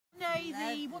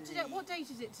the, what date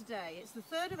is it today? It's the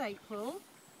 3rd of April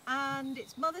and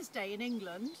it's Mother's Day in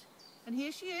England. And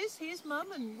here she is, here's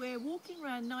Mum, and we're walking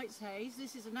around Knightshayes.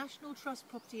 This is a National Trust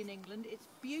property in England. It's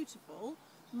beautiful.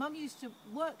 Mum used to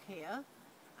work here,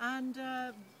 and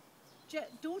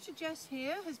daughter Jess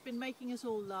here has been making us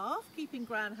all laugh, keeping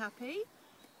Gran happy.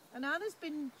 And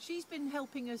she's been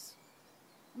helping us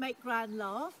make Gran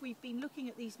laugh. We've been looking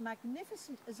at these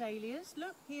magnificent azaleas.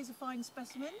 Look, here's a fine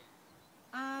specimen.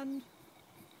 And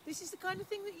this is the kind of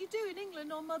thing that you do in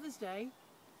England on Mother's Day.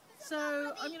 So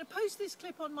I'm going to post this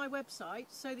clip on my website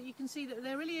so that you can see that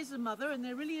there really is a mother and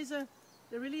there really is a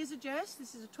Jess.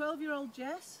 This is a 12-year-old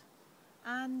Jess,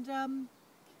 and I'm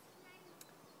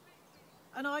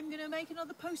going to make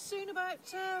another post soon about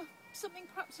something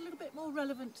perhaps a little bit more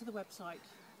relevant to the website.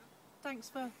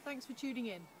 Thanks for tuning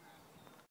in.